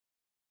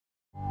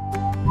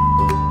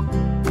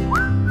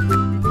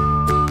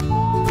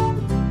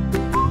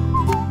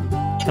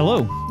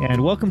Hello,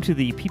 and welcome to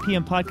the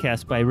PPM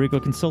podcast by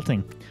Rego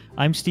Consulting.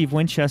 I'm Steve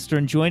Winchester,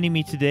 and joining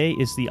me today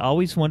is the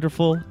always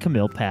wonderful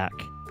Camille Pack.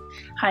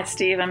 Hi,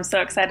 Steve. I'm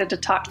so excited to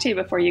talk to you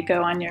before you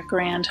go on your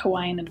grand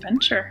Hawaiian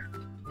adventure.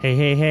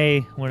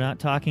 Hey, we're not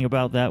talking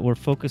about that. We're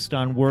focused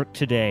on work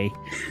today.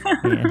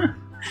 And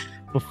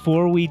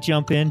before we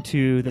jump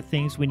into the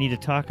things we need to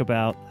talk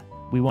about,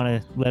 we want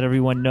to let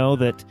everyone know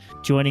that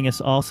joining us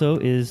also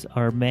is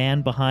our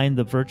man behind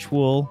the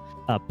virtual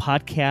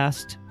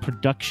podcast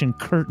production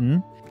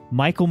curtain,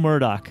 Michael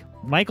Murdoch.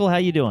 Michael, how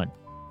you doing?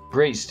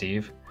 Great,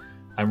 Steve.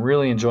 I'm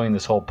really enjoying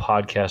this whole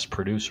podcast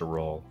producer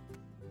role.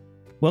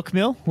 Well,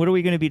 Camille, what are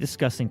we going to be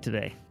discussing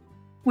today?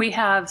 We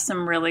have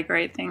some really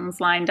great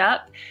things lined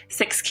up.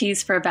 6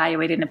 keys for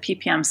evaluating a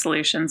PPM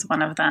solution is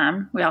one of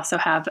them. We also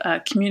have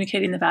a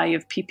Communicating the Value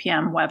of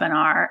PPM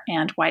webinar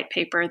and white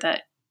paper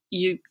that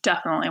you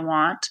definitely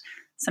want,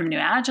 some new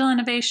Agile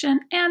innovation,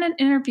 and an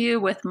interview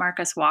with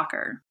Marcus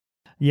Walker.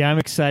 Yeah, I'm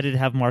excited to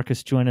have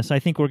Marcus join us. I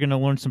think we're going to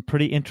learn some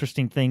pretty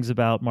interesting things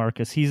about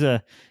Marcus. He's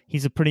a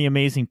pretty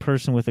amazing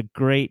person with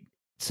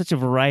such a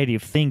variety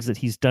of things that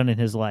he's done in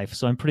his life.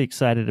 So I'm pretty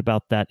excited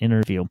about that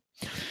interview.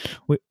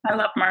 I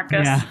love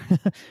Marcus. Yeah.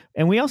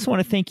 And we also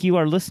want to thank you,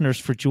 our listeners,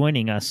 for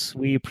joining us.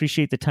 We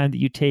appreciate the time that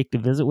you take to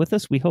visit with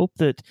us. We hope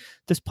that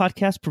this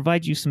podcast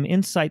provides you some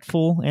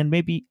insightful and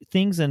maybe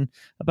things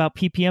about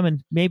PPM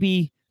and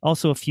maybe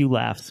also a few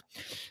laughs.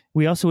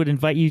 We also would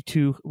invite you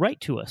to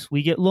write to us.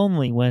 We get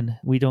lonely when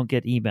we don't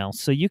get emails.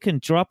 So you can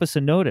drop us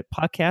a note at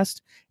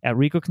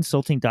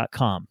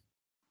podcast@regoconsulting.com.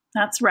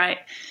 That's right.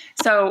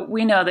 So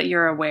we know that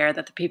you're aware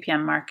that the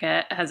PPM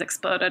market has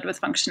exploded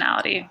with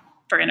functionality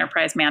for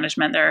enterprise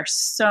management. There are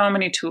so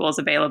many tools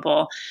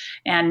available,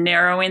 and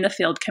narrowing the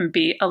field can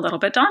be a little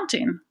bit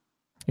daunting.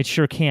 It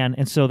sure can.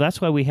 And so that's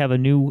why we have a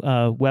new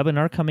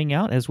webinar coming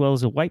out, as well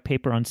as a white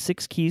paper on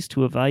 6 keys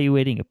to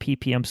evaluating a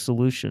PPM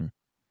solution.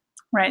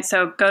 Right.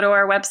 So go to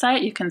our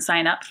website. You can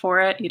sign up for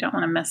it. You don't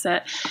want to miss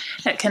it.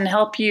 It can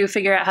help you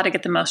figure out how to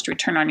get the most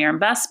return on your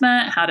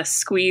investment, how to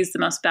squeeze the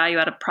most value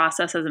out of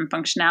processes and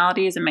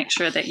functionalities, and make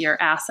sure that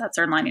your assets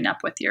are lining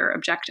up with your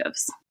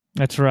objectives.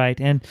 That's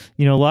right. And,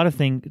 a lot of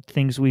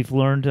things we've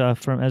learned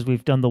from as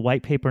we've done the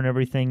white paper and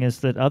everything is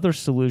that other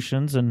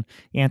solutions and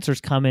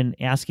answers come in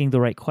asking the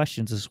right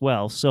questions as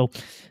well. So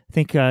I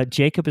think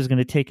Jacob is going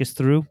to take us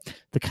through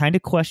the kind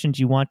of questions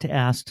you want to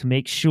ask to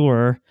make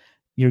sure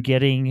you're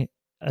getting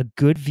a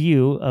good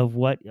view of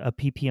what a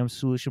PPM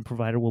solution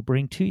provider will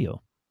bring to you.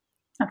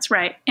 That's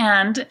right.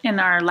 And in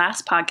our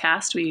last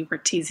podcast, we were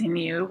teasing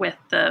you with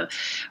the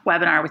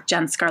webinar with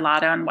Jen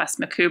Scarlato and Wes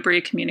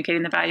McCubry,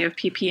 Communicating the Value of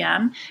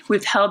PPM.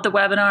 We've held the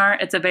webinar.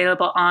 It's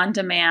available on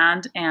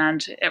demand,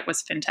 and it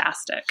was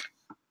fantastic.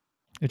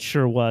 It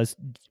sure was.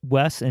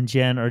 Wes and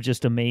Jen are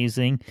just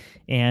amazing,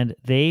 and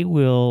they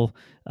will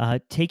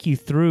take you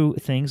through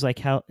things like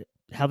how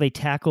they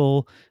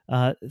tackle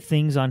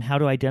things on how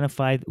to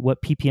identify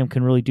what PPM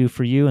can really do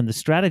for you and the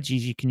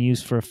strategies you can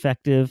use for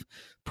effective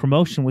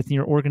promotion within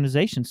your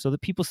organization so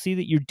that people see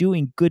that you're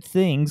doing good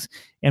things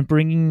and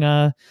bringing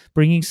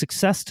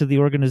success to the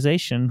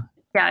organization.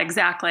 Yeah,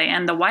 exactly.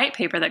 And the white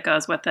paper that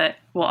goes with it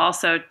will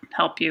also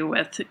help you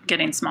with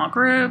getting small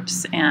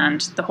groups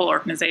and the whole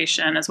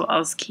organization, as well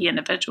as key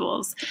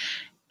individuals,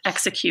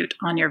 execute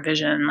on your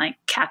vision, like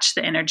catch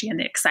the energy and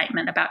the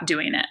excitement about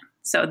doing it.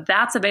 So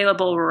that's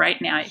available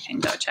right now. You can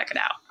go check it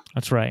out.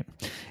 That's right.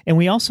 And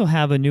we also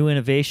have a new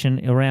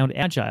innovation around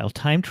Agile,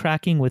 time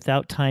tracking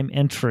without time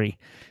entry.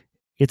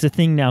 It's a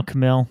thing now,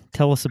 Camille.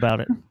 Tell us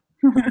about it.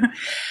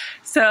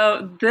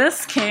 So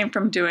this came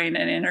from doing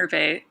an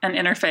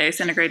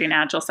interface integrating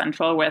Agile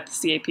Central with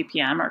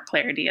CAPPM, or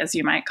Clarity, as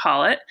you might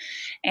call it.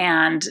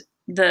 And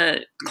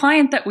the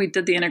client that we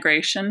did the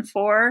integration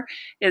for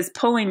is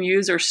pulling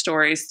user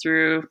stories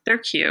through their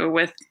queue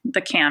with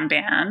the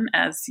Kanban,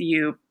 as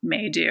you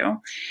may do.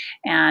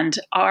 And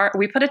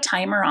we put a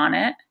timer on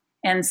it.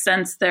 And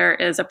since there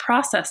is a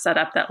process set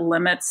up that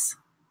limits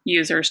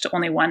users to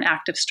only one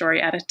active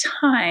story at a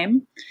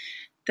time,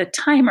 the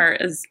timer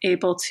is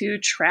able to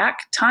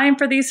track time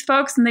for these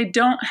folks, and they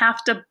don't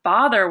have to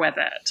bother with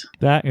it.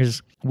 That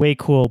is way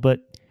cool.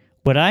 But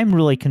what I'm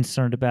really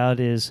concerned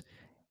about is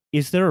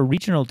there a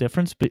regional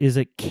difference? But is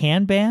it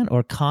Kanban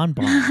or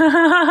Kanban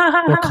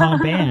or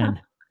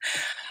Kanban?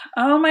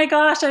 Oh my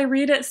gosh, I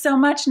read it so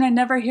much and I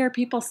never hear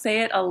people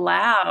say it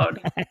aloud.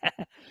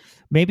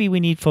 Maybe we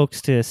need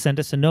folks to send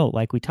us a note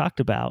like we talked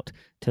about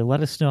to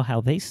let us know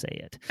how they say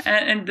it.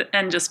 And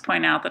just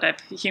point out that I've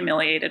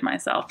humiliated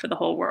myself for the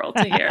whole world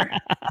to hear.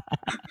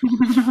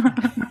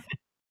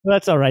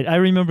 That's all right. I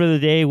remember the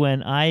day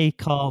when I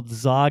called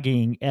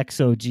zogging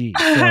XOG.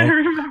 So. I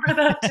remember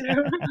that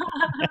too.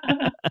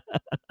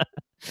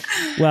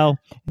 Well,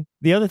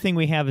 the other thing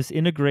we have is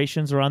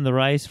integrations are on the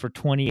rise for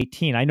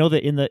 2018. I know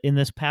that in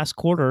this past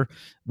quarter,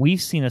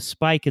 we've seen a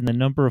spike in the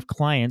number of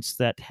clients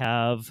that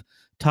have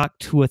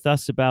talked with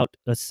us about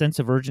a sense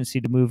of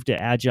urgency to move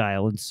to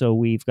Agile. And so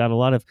we've got a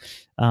lot of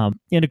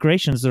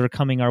integrations that are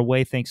coming our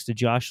way thanks to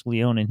Josh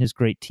Leone and his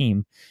great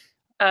team.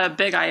 a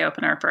big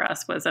eye-opener for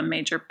us was a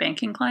major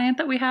banking client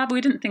that we have. We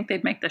didn't think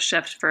they'd make the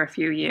shift for a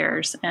few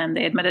years, and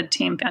they admitted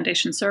Team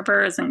Foundation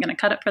Server isn't going to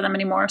cut it for them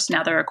anymore. So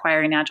now they're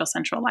acquiring Agile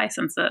Central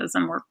licenses,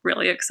 and we're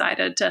really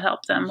excited to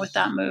help them with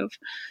that move.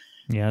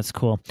 Yeah, that's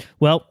cool.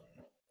 Well,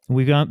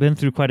 we've been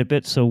through quite a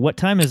bit. So what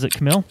time is it,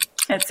 Camille?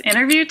 It's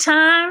interview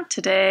time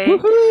today.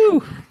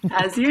 Woohoo!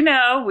 As you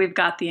know, we've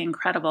got the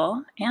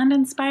incredible and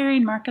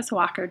inspiring Marcus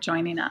Walker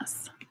joining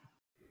us.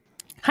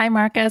 Hi,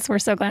 Marcus. We're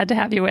so glad to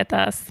have you with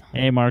us.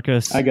 Hey,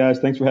 Marcus. Hi, guys.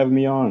 Thanks for having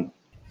me on.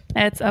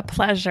 It's a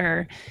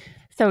pleasure.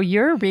 So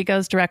you're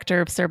Rego's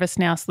Director of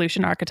ServiceNow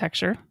Solution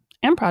Architecture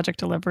and Project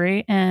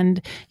Delivery,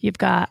 and you've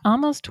got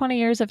almost 20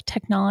 years of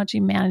technology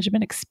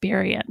management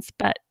experience.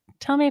 But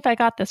tell me if I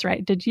got this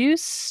right. Did you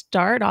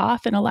start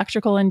off in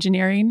electrical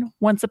engineering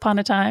once upon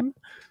a time?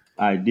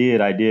 I did.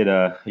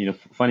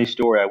 Funny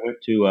story. I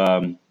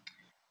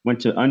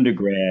went to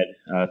undergrad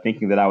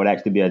thinking that I would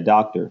actually be a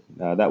doctor.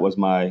 That was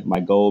my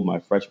goal my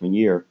freshman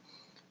year.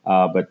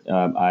 But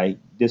I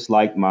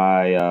disliked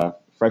my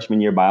freshman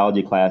year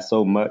biology class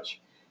so much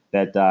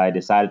that I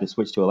decided to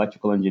switch to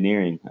electrical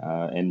engineering,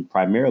 and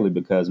primarily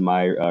because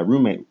my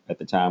roommate at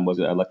the time was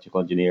an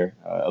electrical engineering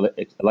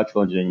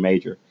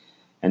major.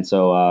 And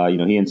so,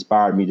 he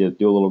inspired me to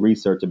do a little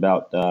research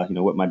about,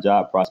 what my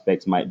job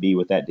prospects might be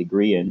with that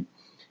degree. And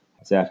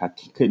I said I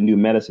couldn't do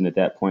medicine at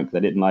that point because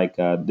I didn't like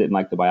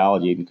the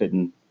biology and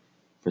couldn't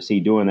foresee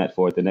doing that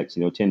for the next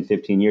 10,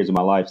 15 years of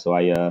my life. So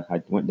I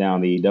went down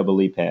the double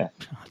E path.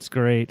 That's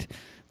great.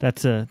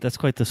 That's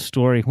quite the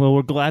story. Well,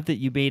 we're glad that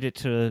you made it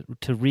to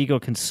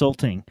Rego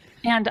Consulting.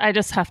 And I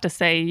just have to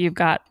say, you've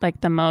got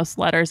like the most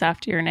letters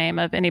after your name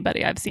of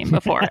anybody I've seen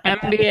before.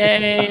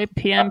 MBA,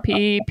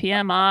 PMP,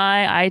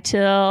 PMI,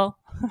 ITIL.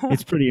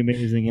 It's pretty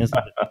amazing, isn't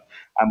it?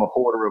 I'm a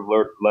hoarder of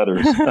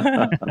letters.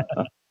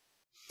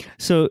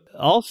 So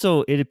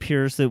also it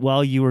appears that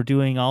while you were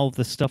doing all of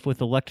the stuff with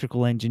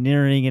electrical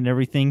engineering and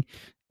everything,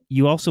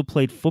 you also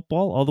played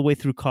football all the way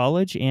through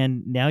college,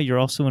 and now you're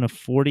also in a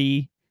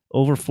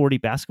over 40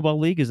 basketball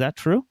league. Is that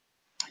true?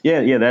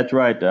 Yeah, that's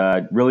right.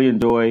 Really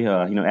enjoy,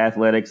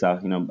 athletics. I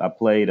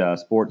played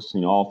sports,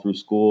 all through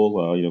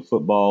school,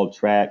 football,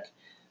 track,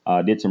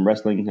 did some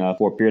wrestling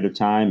for a period of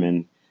time,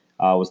 and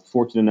was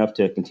fortunate enough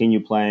to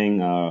continue playing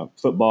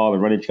football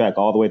and running track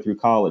all the way through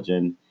college.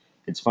 And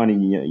it's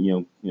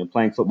funny,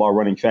 playing football,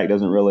 running track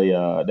doesn't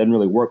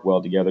really work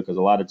well together because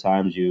a lot of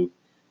times you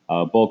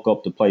bulk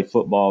up to play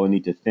football and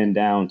need to thin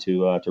down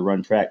to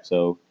run track.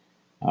 So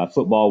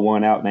football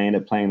won out, and I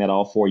ended up playing that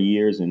all 4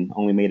 years and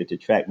only made it to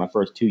track my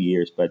first 2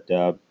 years. But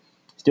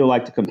still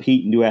like to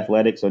compete and do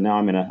athletics. So now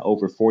I'm in an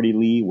over 40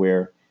 league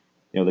where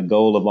the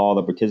goal of all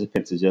the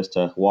participants is just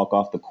to walk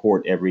off the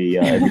court every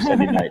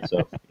Sunday night.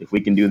 So if we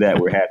can do that,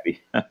 we're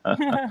happy.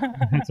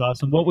 That's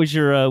awesome. What was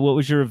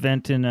your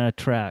event in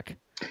track?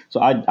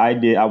 So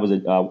I was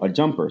a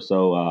jumper,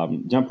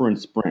 so jumper and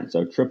sprint,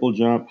 so triple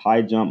jump,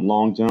 high jump,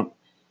 long jump,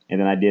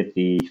 and then I did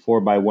the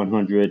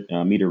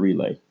 4x100 meter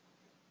relay.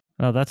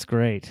 Oh, that's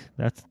great.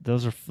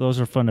 Those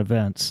are fun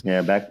events.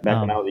 Yeah, back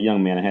when I was a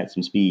young man, I had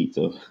some speed.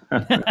 So,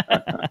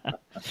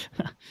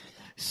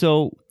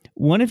 so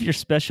one of your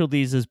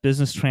specialties is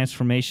business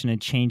transformation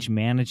and change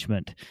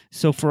management.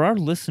 So for our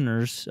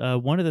listeners,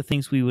 one of the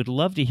things we would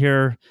love to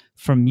hear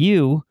from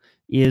you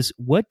is,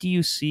 what do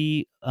you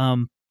see?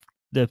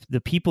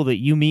 The people that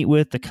you meet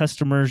with, the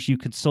customers you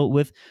consult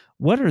with,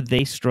 what are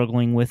they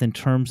struggling with in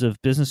terms of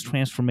business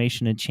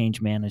transformation and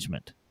change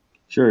management?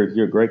 Sure,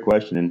 you're a great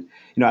question,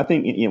 and I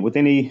think with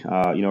any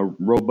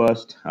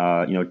robust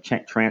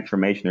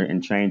transformation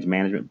and change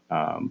management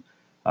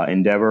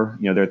endeavor,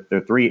 there are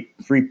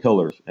three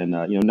pillars, and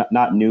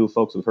not new.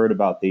 Folks have heard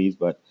about these,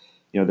 but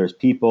there's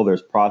people,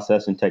 there's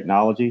process, and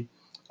technology.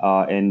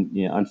 And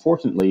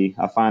unfortunately,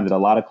 I find that a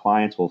lot of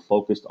clients will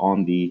focus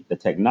on the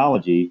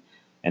technology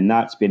and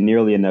not spend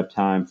nearly enough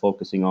time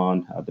focusing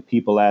on the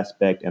people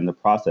aspect and the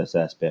process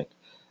aspect.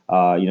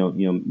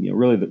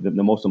 Really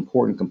the most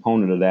important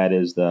component of that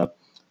is the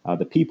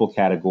people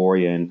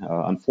category, and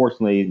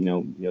unfortunately,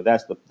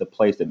 that's the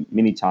place that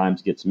many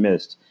times gets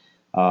missed.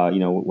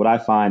 What I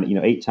find,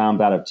 8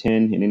 times out of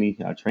 10 in any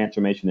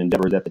transformation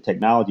endeavor is that the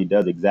technology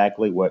does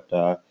exactly what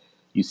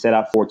you set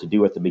out for it to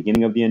do at the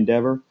beginning of the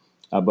endeavor,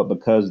 but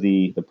because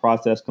the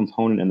process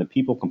component and the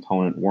people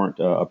component weren't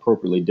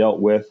appropriately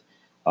dealt with,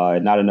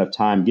 not enough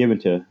time given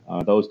to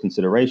those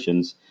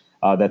considerations,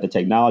 that the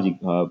technology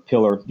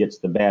pillar gets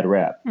the bad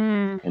rap.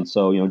 And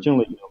so,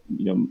 generally,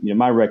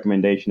 my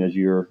recommendation as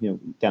you're,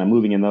 kind of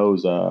moving in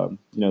those,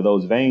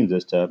 those veins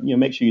is to,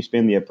 make sure you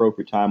spend the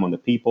appropriate time on the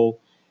people.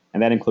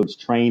 And that includes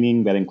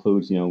training. That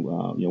includes,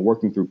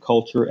 working through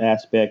culture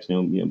aspects,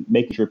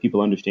 making sure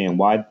people understand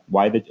why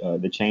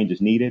the change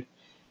is needed.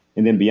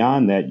 And then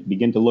beyond that,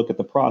 begin to look at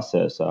the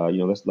process.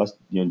 Let's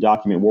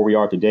document where we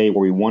are today,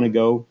 where we want to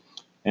go,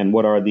 and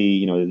what are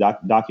the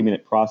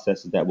documented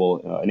processes that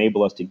will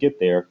enable us to get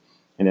there.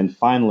 And then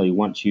finally,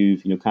 once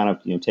you've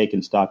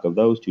taken stock of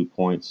those 2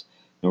 points,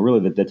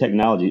 really the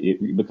technology,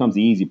 it becomes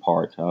the easy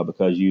part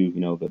because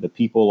the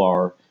people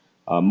are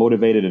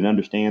motivated and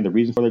understand the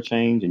reason for the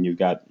change, and you've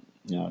got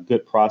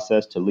good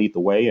process to lead the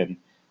way, and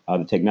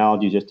the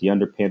technology is just the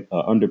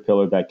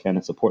underpillar that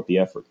can support the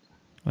effort.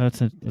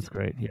 That's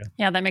great. Yeah.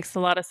 Yeah, that makes a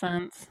lot of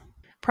sense.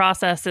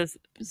 Process is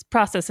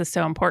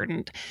so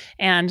important,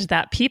 and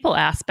that people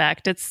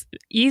aspect, it's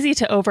easy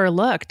to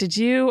overlook. Did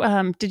you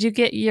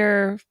get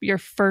your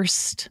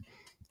first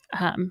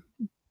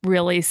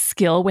really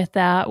skill with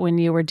that when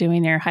you were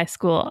doing your high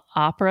school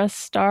opera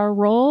star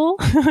role?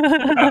 I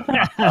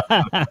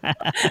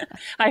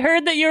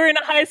heard that you were in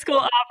a high school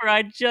opera.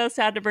 I just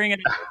had to bring it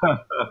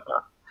up.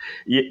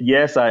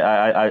 Yes,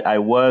 I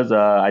was.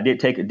 I did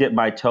dip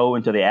my toe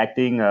into the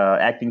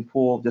acting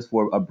pool just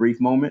for a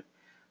brief moment.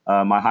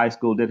 My high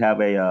school did have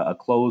a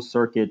closed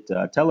circuit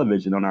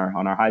television on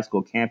our high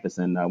school campus,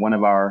 and one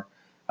of our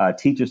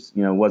teachers,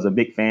 was a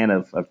big fan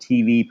of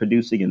TV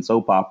producing and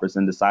soap operas,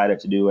 and decided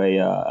to do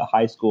a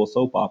high school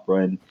soap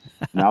opera. And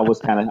I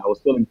was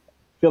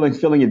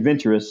feeling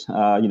adventurous,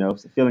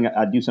 feeling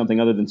I'd do something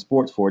other than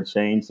sports for a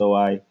change. So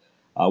I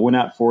went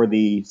out for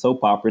the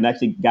soap opera and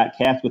actually got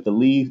cast with the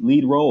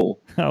lead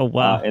role. Oh,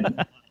 wow.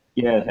 And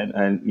yeah,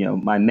 and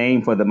my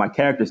name my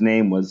character's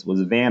name was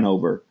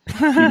Vanover. You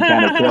can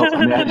kind of tell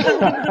from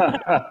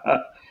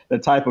that the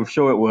type of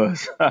show it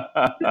was.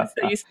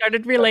 So you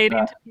started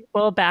relating to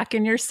people back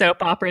in your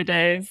soap opera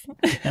days.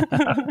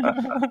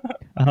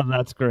 Oh,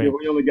 that's great. Yeah,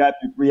 we only got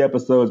through 3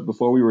 episodes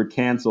before we were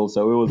canceled,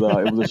 so it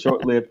was a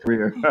short-lived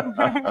career.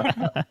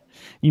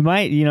 You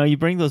might, you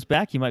bring those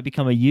back, you might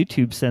become a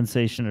YouTube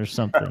sensation or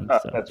something.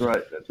 So. That's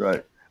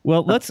right.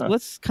 Well,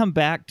 let's come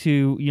back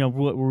to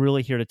what we're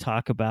really here to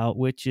talk about,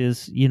 which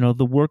is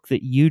the work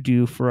that you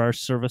do for our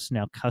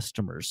ServiceNow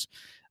customers.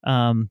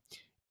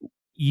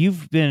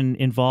 You've been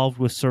involved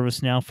with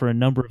ServiceNow for a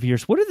number of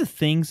years. What are the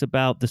things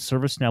about the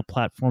ServiceNow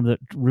platform that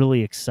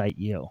really excite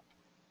you?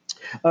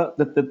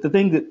 The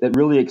thing that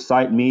really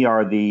excite me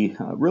are the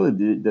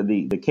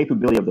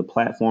capability of the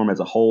platform as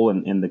a whole,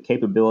 and the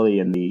capability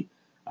and the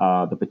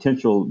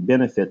potential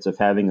benefits of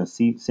having a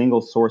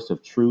single source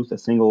of truth, a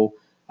single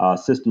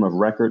system of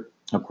record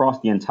across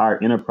the entire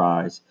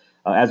enterprise,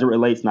 as it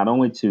relates not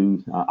only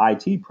to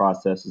IT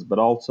processes but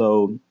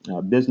also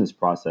business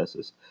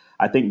processes.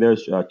 I think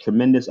there's a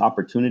tremendous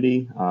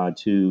opportunity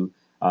to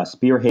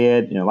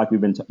spearhead, like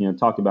we've been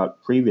talked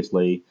about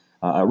previously,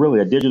 really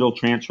a digital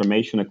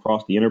transformation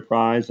across the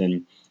enterprise,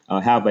 and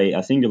have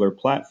a singular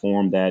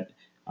platform that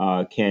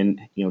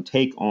can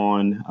take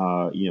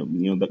on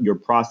your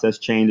process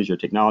changes, your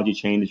technology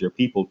changes, your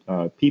people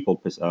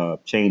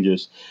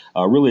changes,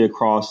 really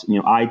across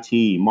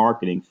IT,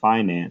 marketing,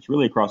 finance,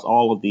 really across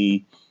all of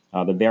the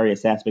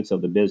various aspects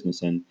of the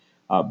business. And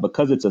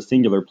because it's a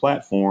singular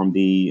platform,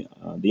 the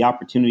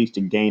opportunities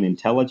to gain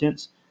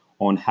intelligence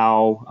on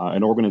how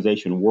an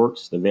organization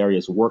works, the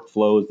various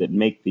workflows that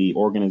make the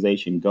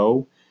organization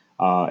go,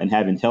 and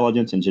have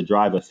intelligence and to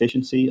drive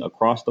efficiency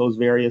across those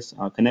various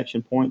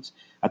connection points,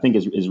 I think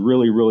is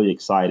really, really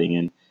exciting.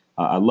 And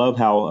I love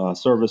how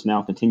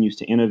ServiceNow continues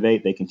to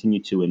innovate. They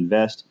continue to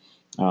invest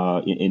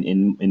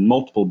in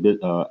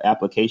multiple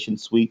application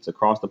suites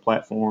across the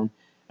platform.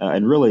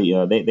 And really,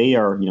 they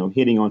are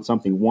hitting on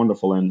something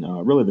wonderful,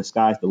 and really the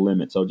sky's the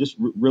limit. So just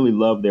really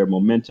love their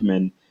momentum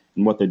and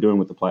what they're doing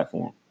with the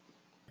platform.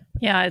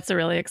 Yeah, it's a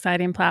really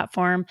exciting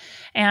platform.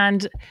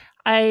 And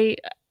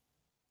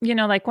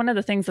like one of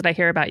the things that I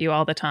hear about you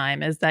all the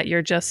time is that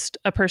you're just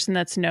a person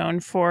that's known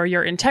for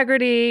your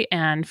integrity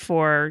and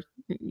for,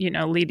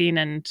 leading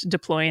and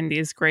deploying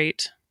these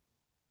great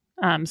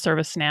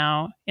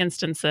ServiceNow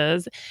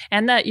instances,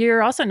 and that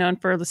you're also known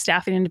for the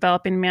staffing and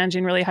developing and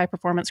managing really high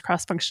performance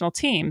cross-functional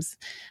teams.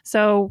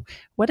 So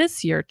what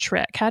is your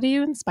trick? How do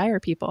you inspire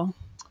people?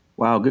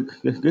 Wow,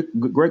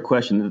 great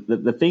question.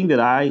 The thing that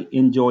I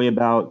enjoy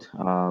about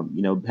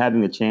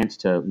having the chance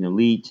to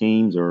lead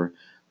teams or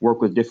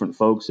work with different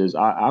folks is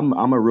I'm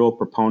a real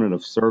proponent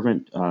of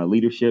servant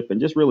leadership, and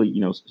just really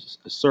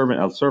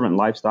servant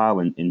lifestyle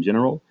in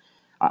general.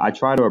 I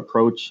try to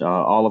approach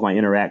all of my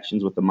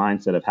interactions with the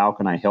mindset of how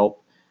can I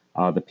help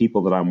the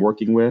people that I'm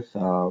working with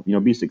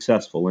be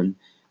successful. And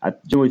I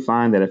generally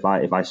find that if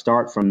I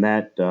start from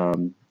that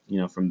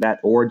from that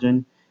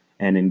origin,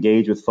 and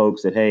engage with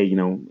folks that, hey,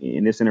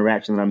 in this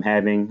interaction that I'm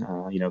having,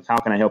 how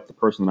can I help the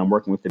person that I'm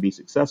working with to be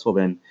successful?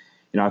 Then,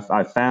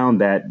 I've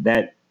found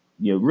that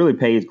really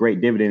pays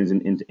great dividends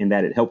in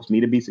that it helps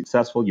me to be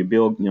successful. You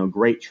build,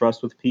 great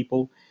trust with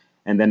people.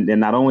 And then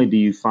not only do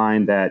you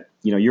find that,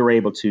 you're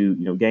able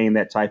to, gain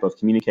that type of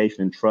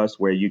communication and trust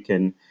where you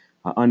can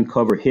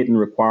uncover hidden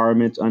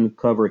requirements,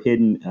 uncover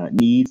hidden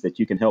needs that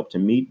you can help to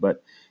meet,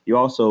 but you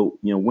also,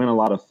 win a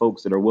lot of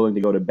folks that are willing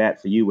to go to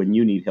bat for you when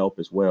you need help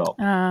as well.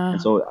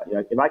 And so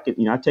if I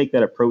could, I take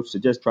that approach to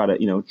just try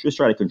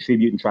to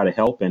contribute and try to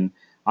help. And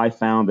I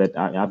found that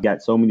I've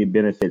got so many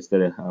benefits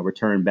that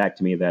return back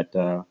to me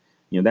that,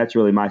 that's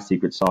really my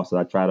secret sauce that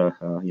I try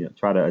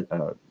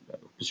to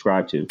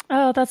prescribe to.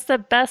 Oh, that's the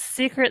best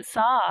secret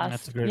sauce.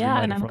 That's a great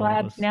and I'm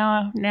glad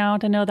now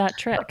to know that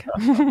trick.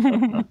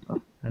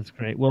 That's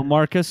great. Well,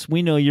 Marcus,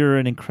 we know you're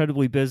an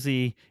incredibly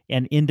busy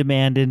and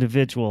in-demand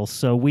individual,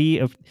 so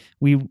we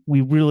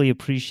really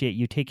appreciate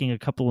you taking a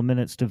couple of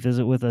minutes to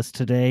visit with us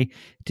today,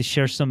 to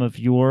share some of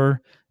your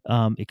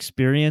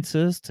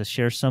experiences, to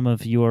share some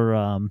of your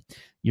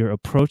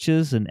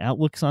approaches and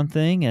outlooks on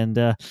thing. And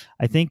I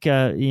think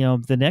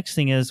the next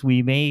thing is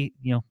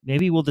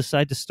maybe we'll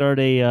decide to start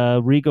a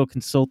Rego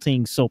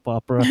Consulting soap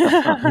opera.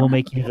 We'll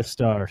make you the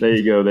star. There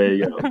you go.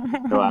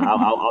 So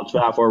I'll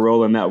try for a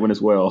role in that one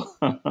as well.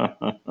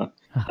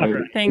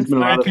 Thanks, it's been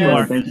a lot of fun.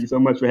 Mark. Thank you so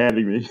much for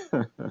having me.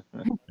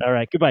 All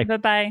right. Goodbye.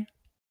 Bye-bye.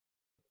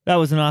 That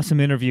was an awesome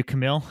interview,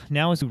 Camille.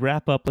 Now, as we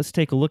wrap up, let's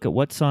take a look at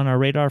what's on our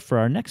radar for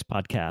our next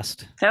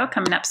podcast. So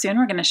coming up soon,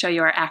 we're going to show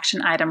you our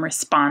action item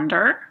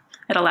responder.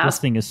 It allows... This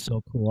thing is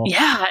so cool.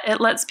 Yeah,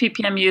 it lets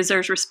PPM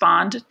users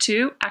respond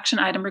to action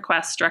item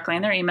requests directly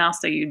in their email,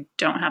 so you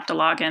don't have to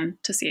log in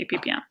to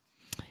CAPPM.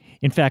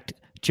 In fact,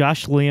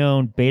 Josh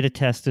Leone beta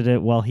tested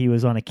it while he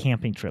was on a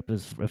camping trip,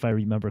 if I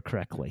remember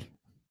correctly.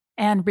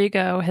 And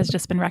Rego has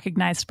just been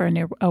recognized for a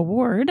new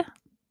award.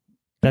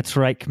 That's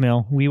right,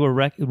 Camille.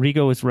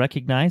 Rego was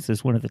recognized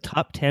as one of the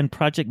top 10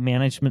 project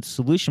management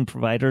solution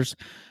providers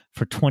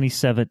for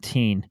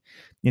 2017.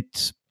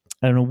 It's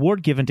an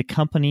award given to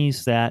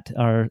companies that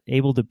are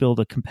able to build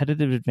a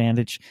competitive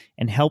advantage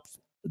and help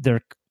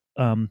their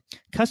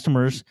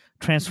customers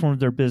transform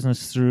their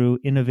business through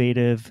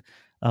innovative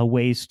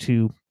ways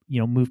to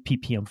move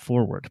PPM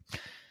forward.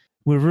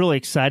 We're really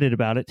excited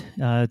about it.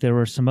 There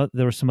were some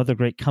other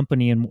great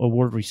company and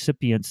award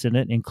recipients in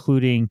it,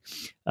 including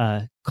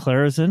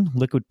Clarizen,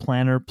 Liquid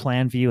Planner,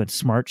 PlanView, and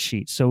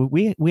Smartsheet. So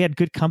we had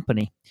good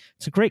company.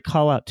 It's a great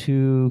call out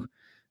to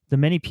the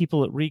many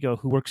people at Rego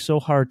who work so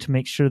hard to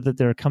make sure that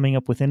they're coming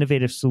up with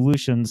innovative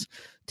solutions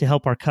to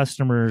help our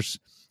customers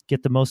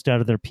get the most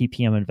out of their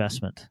PPM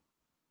investment.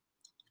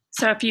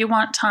 So if you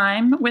want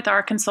time with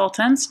our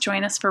consultants,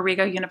 join us for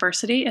Rego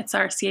University. It's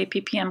our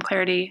CAPPM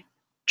Clarity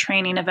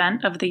training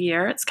event of the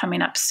year. It's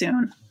coming up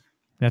soon.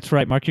 That's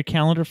right. Mark your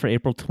calendar for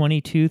April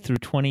 22 through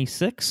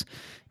 26,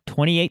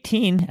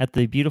 2018 at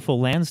the beautiful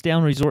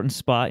Lansdowne Resort and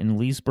Spa in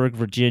Leesburg,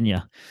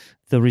 Virginia.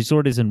 The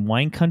resort is in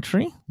wine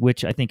country,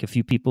 which I think a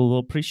few people will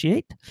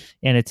appreciate,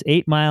 and it's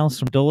 8 miles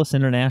from Dulles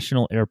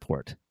International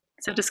Airport.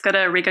 So just go to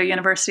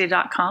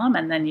regouniversity.com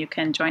and then you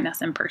can join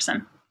us in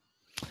person.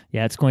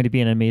 Yeah, it's going to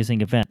be an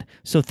amazing event.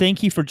 So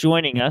thank you for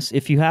joining us.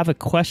 If you have a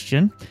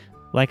question,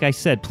 like I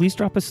said, please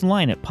drop us a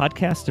line at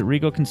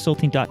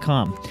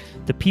podcast@regoconsulting.com.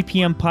 The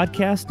PPM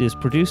podcast is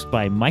produced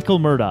by Michael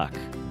Murdoch.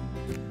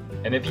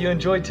 And if you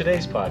enjoyed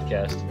today's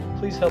podcast,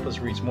 please help us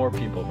reach more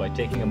people by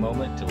taking a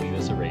moment to leave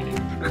us a rating.